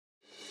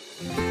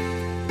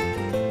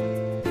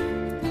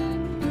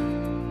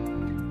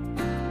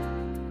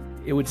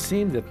It would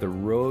seem that the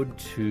road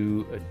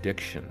to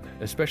addiction,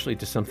 especially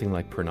to something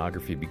like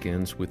pornography,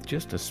 begins with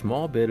just a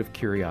small bit of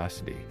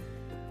curiosity.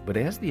 But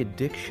as the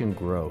addiction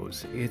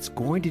grows, it's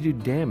going to do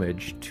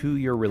damage to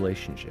your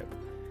relationship.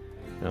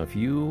 Now, if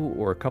you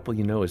or a couple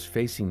you know is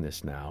facing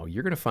this now,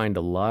 you're going to find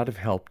a lot of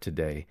help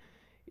today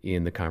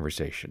in the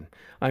conversation.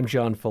 I'm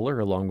John Fuller,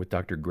 along with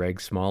Dr. Greg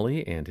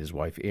Smalley and his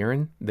wife,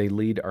 Erin. They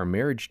lead our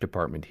marriage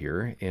department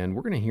here, and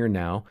we're going to hear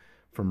now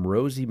from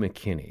Rosie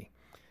McKinney.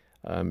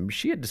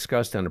 She had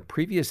discussed on a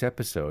previous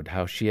episode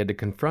how she had to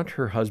confront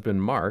her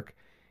husband, Mark,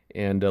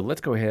 and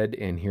let's go ahead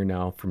and hear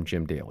now from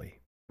Jim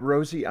Daly.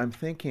 Rosie, I'm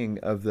thinking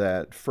of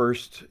that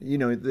first,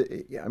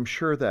 I'm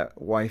sure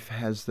that wife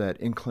has that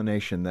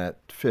inclination, that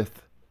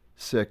fifth,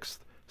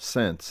 sixth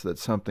sense that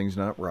something's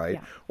not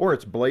right, or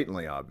it's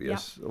blatantly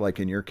obvious.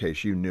 Like in your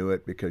case, you knew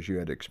it because you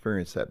had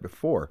experienced that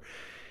before.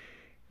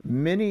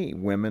 Many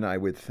women, I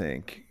would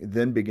think,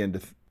 then begin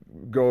to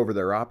go over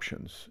their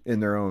options in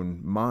their own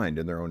mind,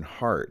 in their own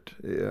heart.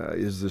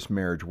 Is this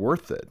marriage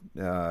worth it?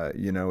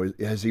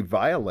 Has he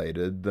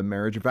violated the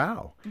marriage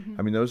vow? Mm-hmm.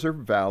 I mean, those are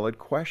valid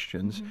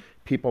questions. Mm-hmm.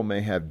 People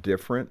may have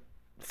different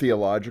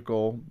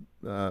theological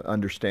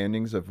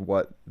understandings of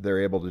what they're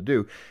able to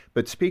do,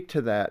 but speak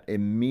to that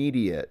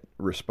immediate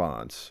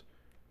response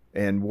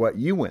and what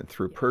you went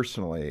through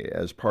personally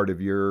as part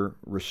of your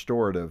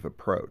restorative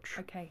approach.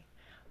 Okay.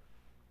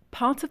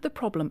 Part of the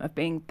problem of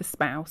being the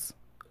spouse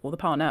or the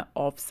partner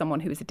of someone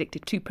who is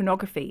addicted to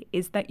pornography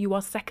is that you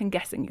are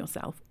second-guessing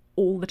yourself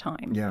all the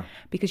time. Yeah.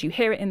 Because you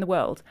hear it in the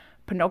world.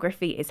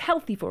 Pornography is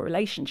healthy for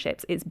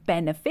relationships. It's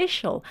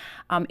beneficial.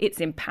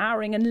 It's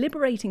empowering and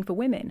liberating for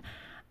women.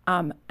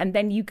 And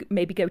then you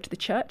maybe go to the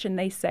church and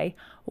they say,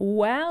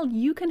 well,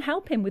 you can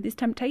help him with his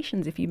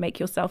temptations if you make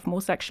yourself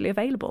more sexually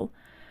available.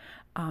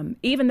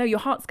 Even though your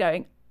heart's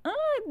going,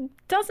 it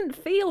doesn't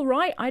feel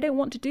right. I don't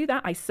want to do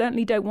that. I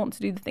certainly don't want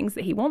to do the things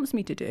that he wants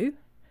me to do.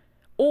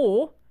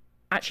 Or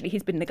actually,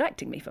 he's been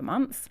neglecting me for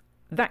months.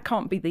 That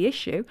can't be the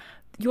issue.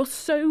 You're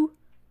so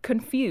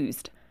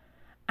confused.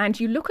 And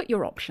you look at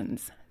your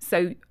options.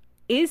 So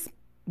is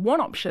one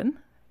option,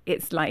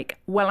 it's like,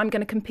 well, I'm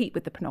going to compete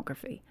with the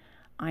pornography.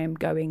 I am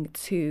going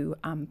to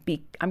I'm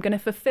going to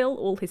fulfill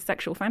all his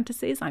sexual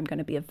fantasies. I'm going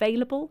to be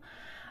available.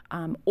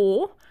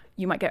 Or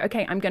you might go,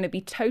 okay, I'm going to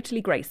be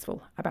totally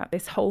graceful about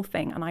this whole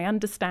thing. And I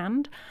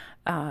understand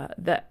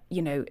that,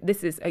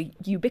 this is a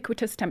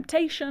ubiquitous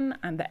temptation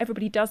and that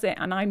everybody does it.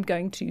 And I'm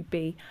going to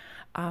be,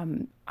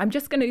 I'm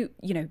just going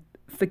to,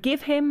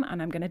 forgive him,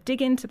 and I'm going to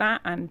dig into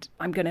that, and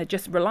I'm going to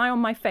just rely on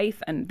my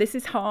faith, and this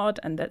is hard,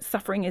 and that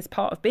suffering is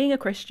part of being a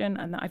Christian,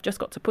 and that I've just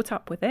got to put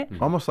up with it.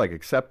 Almost like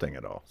accepting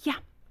it all. Yeah.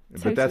 But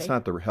totally. That's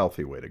not the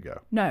healthy way to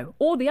go. No.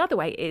 Or the other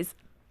way is,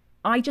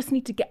 I just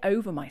need to get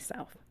over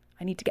myself.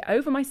 I need to get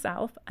over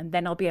myself, and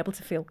then I'll be able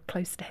to feel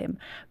close to him.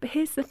 But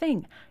here's the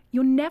thing.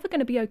 You're never going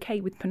to be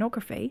okay with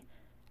pornography,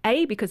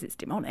 A, because it's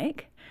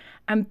demonic,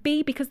 and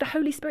B, because the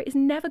Holy Spirit is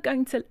never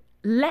going to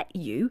let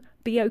you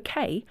be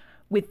okay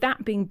with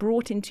that being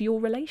brought into your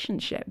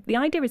relationship. The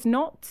idea is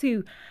not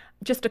to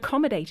just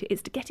accommodate it,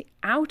 it's to get it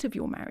out of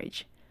your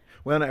marriage.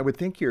 Well, and I would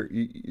think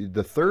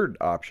the third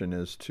option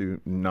is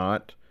to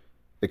not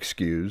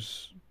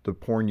excuse the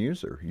porn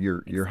user,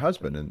 your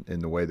husband, in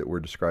the way that we're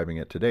describing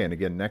it today. And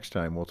again, next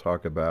time we'll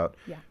talk about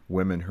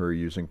women who are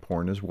using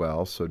porn as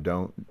well. So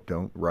don't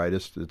write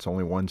us, it's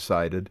only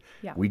one-sided.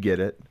 Yeah. We get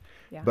it.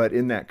 Yeah. But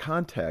in that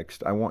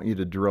context, I want you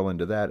to drill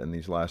into that in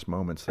these last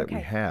moments that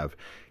we have.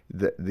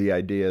 The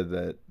idea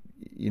that,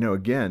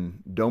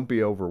 again, don't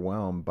be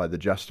overwhelmed by the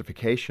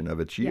justification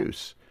of its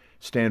use.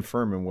 Stand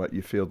firm in what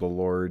you feel the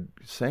Lord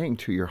saying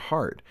to your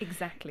heart.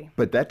 Exactly.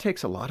 But that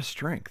takes a lot of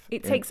strength.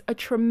 It takes a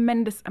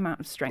tremendous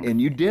amount of strength.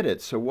 And you did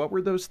it. So what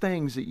were those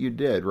things that you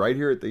did right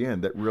here at the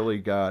end that really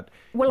got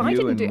I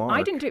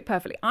didn't do it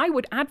perfectly. I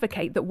would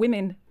advocate that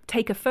women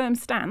take a firm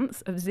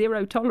stance of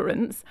zero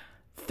tolerance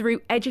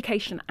through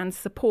education and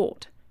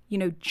support.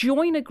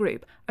 Join a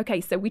group.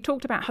 Okay, so we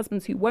talked about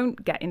husbands who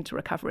won't get into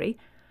recovery.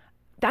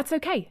 That's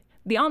okay.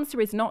 The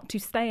answer is not to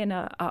stay in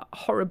a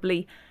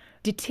horribly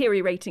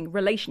deteriorating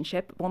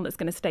relationship, one that's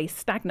going to stay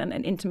stagnant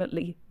and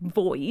intimately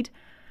void,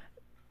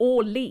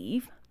 or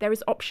leave. There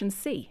is option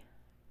C.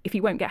 If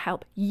you won't get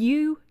help,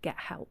 you get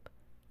help.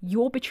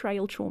 Your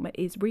betrayal trauma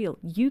is real.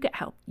 You get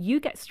help. You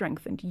get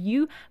strengthened.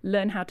 You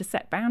learn how to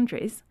set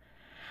boundaries.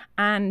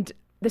 And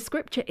the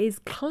scripture is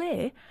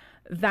clear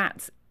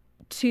that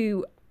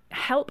to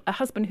help a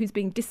husband who's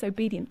being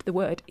disobedient to the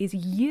word is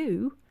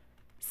you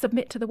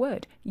submit to the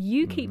word.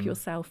 You keep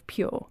yourself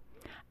pure.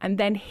 And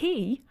then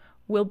he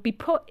will be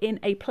put in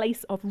a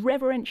place of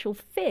reverential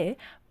fear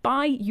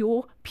by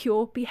your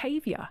pure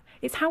behavior.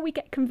 It's how we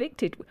get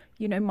convicted.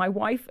 My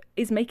wife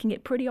is making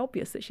it pretty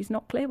obvious that she's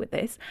not clear with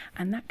this,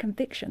 and that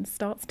conviction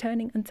starts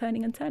turning and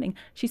turning and turning.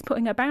 She's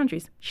putting her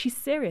boundaries. She's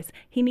serious.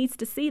 He needs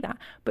to see that,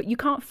 but you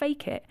can't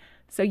fake it.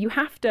 So you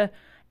have to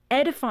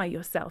edify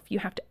yourself. You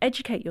have to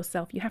educate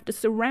yourself. You have to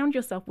surround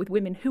yourself with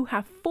women who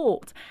have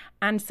fought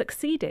and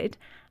succeeded.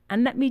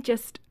 And let me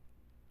just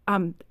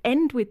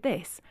end with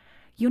this.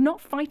 you're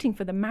not fighting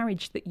for the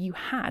marriage that you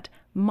had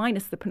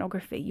minus the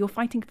pornography. You're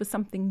fighting for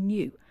something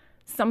new,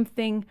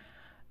 something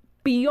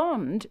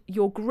beyond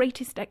your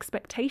greatest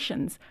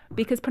expectations,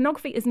 because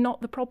pornography is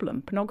not the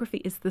problem. Pornography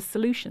is the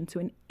solution to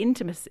an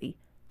intimacy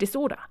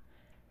disorder.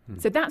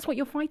 So that's what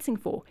you're fighting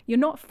for. You're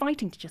not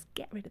fighting to just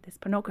get rid of this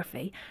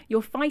pornography.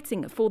 You're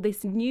fighting for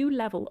this new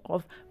level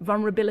of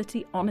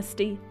vulnerability,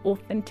 honesty,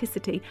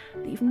 authenticity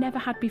that you've never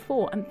had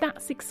before. And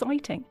that's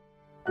exciting.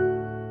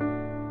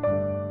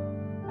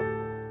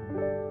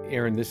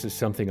 Erin, this is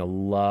something a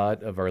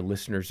lot of our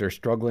listeners are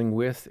struggling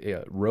with.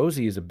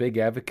 Rosie is a big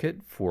advocate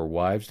for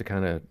wives to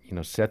kind of,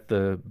 set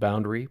the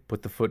boundary,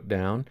 put the foot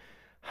down.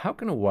 How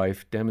can a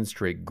wife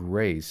demonstrate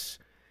grace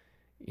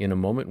in a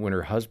moment when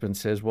her husband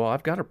says, well,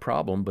 I've got a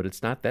problem, but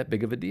it's not that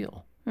big of a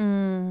deal?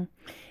 And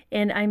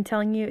I'm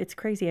telling you, it's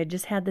crazy. I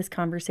just had this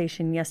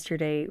conversation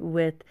yesterday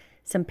with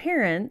some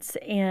parents,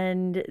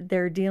 and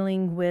they're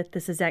dealing with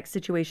this exact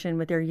situation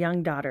with their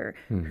young daughter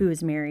who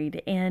is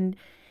married. And,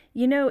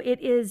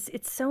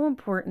 it's so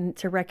important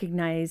to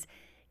recognize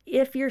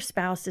if your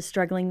spouse is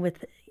struggling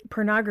with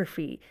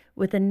pornography,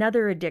 with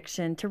another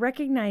addiction, to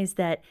recognize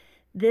that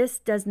this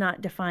does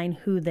not define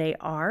who they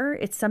are.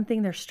 It's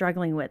something they're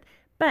struggling with.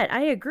 But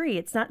I agree,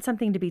 it's not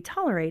something to be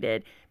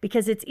tolerated,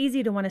 because it's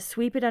easy to want to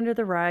sweep it under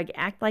the rug,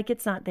 act like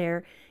it's not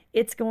there.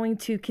 It's going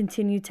to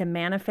continue to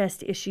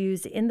manifest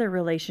issues in the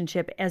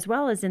relationship as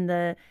well as in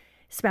the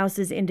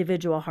spouse's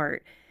individual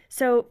heart.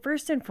 So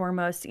first and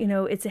foremost,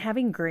 it's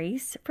having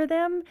grace for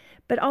them,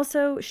 but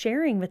also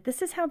sharing with,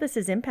 this is how this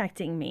is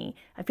impacting me.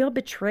 I feel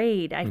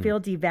betrayed. I feel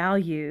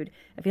devalued.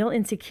 I feel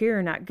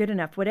insecure, not good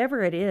enough,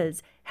 whatever it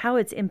is, how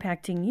it's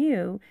impacting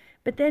you.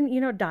 But then,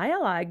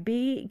 dialogue,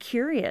 be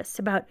curious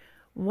about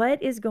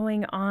what is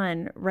going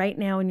on right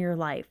now in your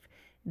life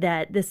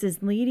that this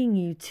is leading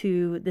you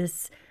to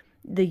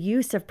the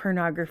use of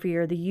pornography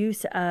or the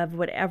use of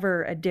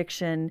whatever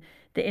addiction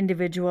the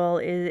individual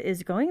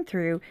is going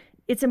through.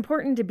 It's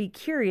important to be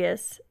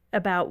curious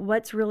about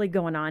what's really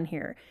going on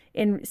here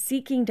and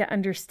seeking to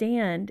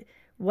understand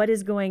what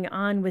is going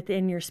on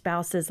within your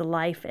spouse's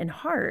life and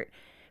heart,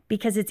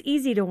 because it's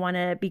easy to want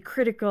to be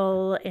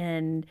critical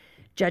and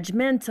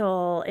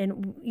judgmental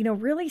and,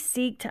 really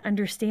seek to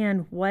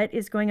understand what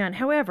is going on.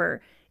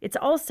 However, it's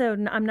also,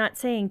 I'm not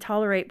saying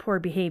tolerate poor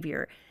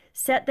behavior.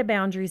 Set the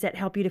boundaries that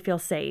help you to feel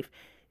safe.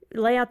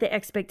 Lay out the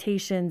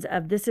expectations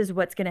of, this is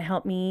what's going to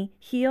help me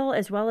heal,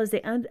 as well as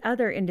the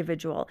other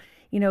individual.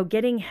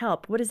 Getting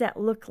help. What does that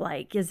look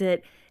like? Is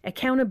it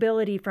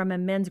accountability from a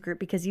men's group?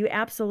 Because you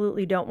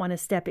absolutely don't want to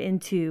step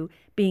into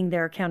being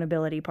their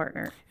accountability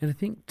partner. And I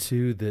think,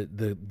 too, that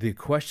the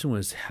question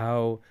was,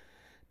 how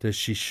does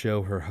she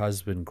show her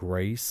husband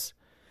grace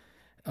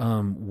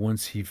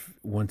once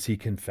he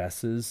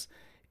confesses?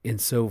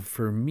 And so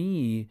for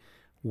me,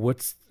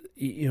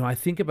 I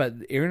think about,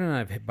 Erin and I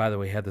have, by the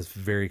way, had this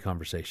very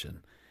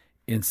conversation.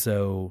 And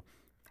so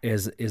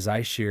as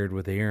I shared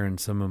with Erin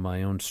some of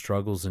my own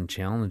struggles and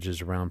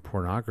challenges around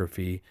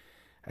pornography,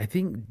 I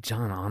think,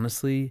 John,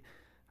 honestly,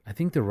 I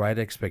think the right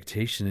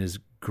expectation is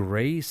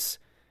grace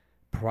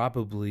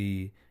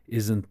probably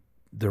isn't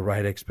the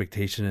right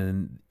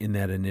expectation in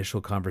that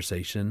initial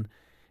conversation,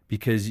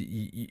 because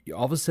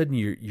all of a sudden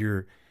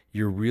you're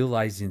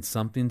realizing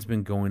something's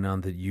been going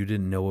on that you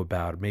didn't know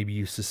about. Maybe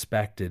you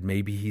suspected.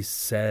 Maybe he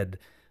said,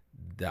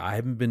 I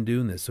haven't been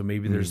doing this, so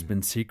maybe there's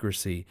been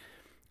secrecy.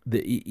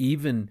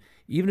 Even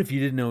if you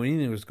didn't know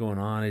anything was going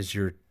on, as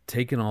you're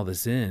taking all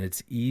this in,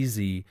 it's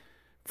easy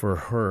for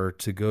her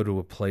to go to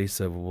a place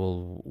of,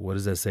 well, what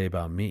does that say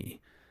about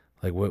me?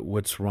 Like,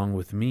 what's wrong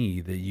with me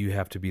that you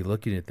have to be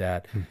looking at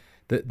that?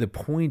 The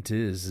point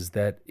is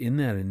that in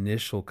that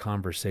initial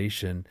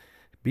conversation,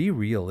 be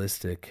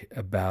realistic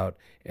about,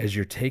 as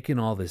you're taking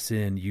all this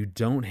in, you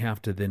don't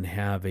have to then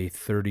have a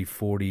 30,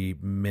 40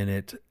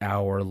 minute,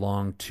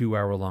 hour-long,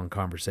 2-hour-long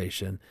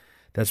conversation.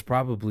 That's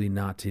probably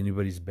not to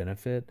anybody's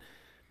benefit.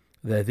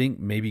 I think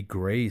maybe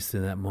grace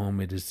in that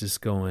moment is just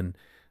going,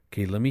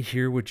 okay, let me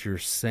hear what you're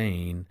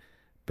saying,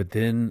 but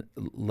then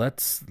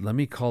let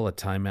me call a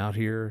timeout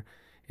here,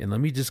 and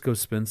let me just go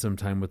spend some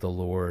time with the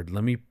Lord.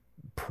 Let me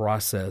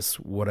process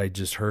what I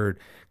just heard,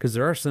 because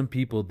there are some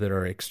people that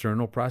are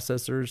external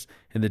processors,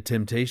 and the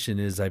temptation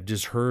is, I've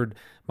just heard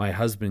my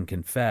husband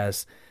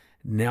confess,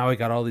 now I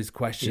got all these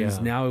questions,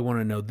 now I want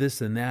to know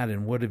this and that,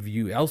 and what have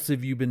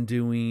you been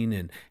doing,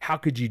 and how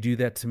could you do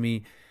that to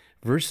me?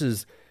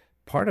 Versus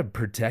part of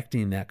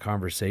protecting that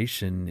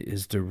conversation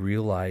is to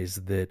realize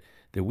that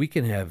we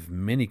can have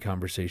many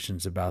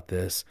conversations about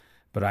this,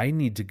 but I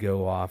need to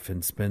go off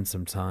and spend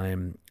some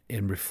time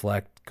and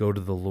reflect, go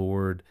to the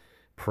Lord,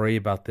 pray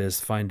about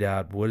this, find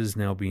out what is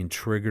now being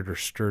triggered or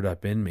stirred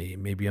up in me.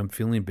 Maybe I'm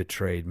feeling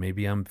betrayed.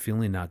 Maybe I'm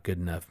feeling not good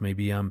enough.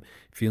 Maybe I'm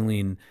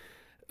feeling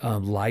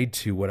lied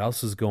to. What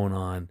else is going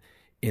on?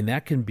 And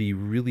that can be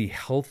really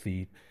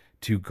healthy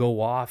to go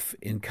off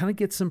and kind of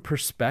get some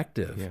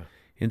perspective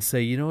and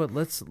say, you know what,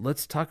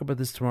 let's talk about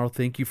this tomorrow.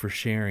 Thank you for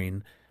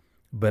sharing.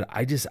 But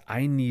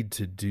I need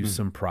to do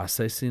some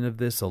processing of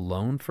this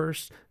alone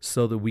first,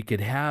 so that we could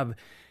have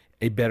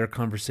a better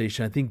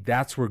conversation. I think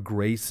that's where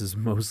grace is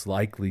most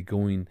likely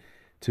going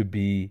to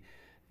be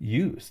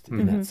used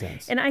in that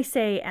sense. And I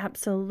say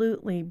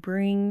absolutely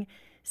bring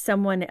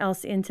someone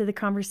else into the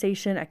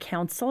conversation, a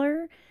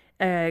counselor,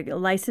 a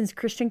licensed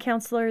Christian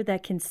counselor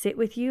that can sit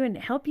with you and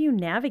help you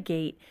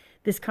navigate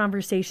this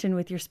conversation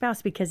with your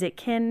spouse, because it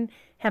can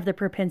have the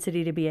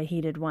propensity to be a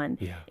heated one.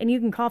 Yeah. And you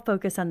can call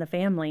Focus on the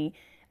Family.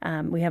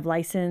 We have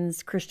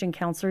licensed Christian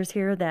counselors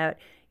here that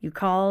you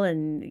call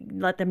and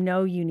let them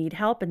know you need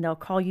help, and they'll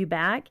call you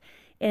back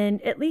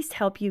and at least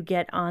help you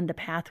get on the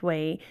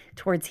pathway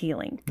towards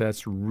healing.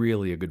 That's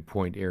really a good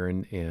point,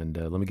 Erin. And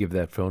let me give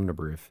that phone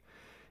number.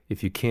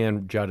 If you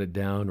can, jot it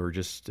down or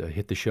just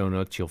hit the show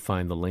notes, you'll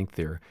find the link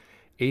there.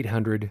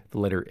 800, the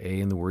letter A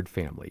in the word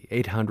family,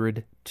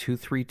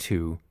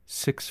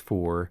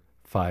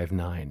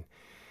 800-232-6459.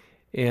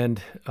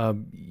 And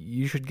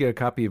you should get a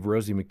copy of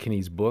Rosie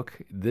McKinney's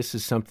book. This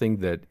is something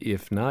that,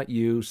 if not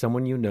you,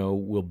 someone you know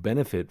will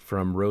benefit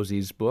from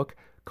Rosie's book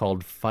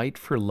called Fight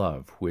for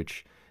Love,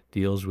 which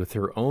deals with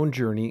her own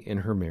journey in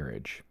her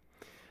marriage.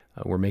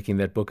 We're making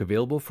that book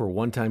available for a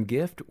one-time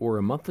gift or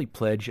a monthly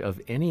pledge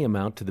of any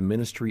amount to the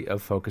Ministry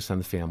of Focus on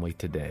the Family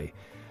today.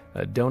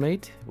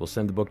 Donate. We'll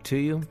send the book to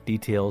you.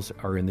 Details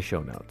are in the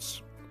show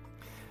notes.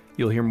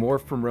 You'll hear more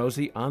from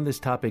Rosie on this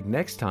topic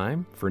next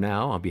time. For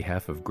now, on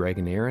behalf of Greg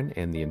and Erin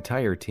and the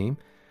entire team,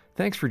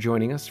 thanks for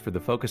joining us for the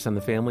Focus on the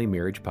Family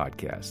Marriage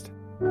Podcast.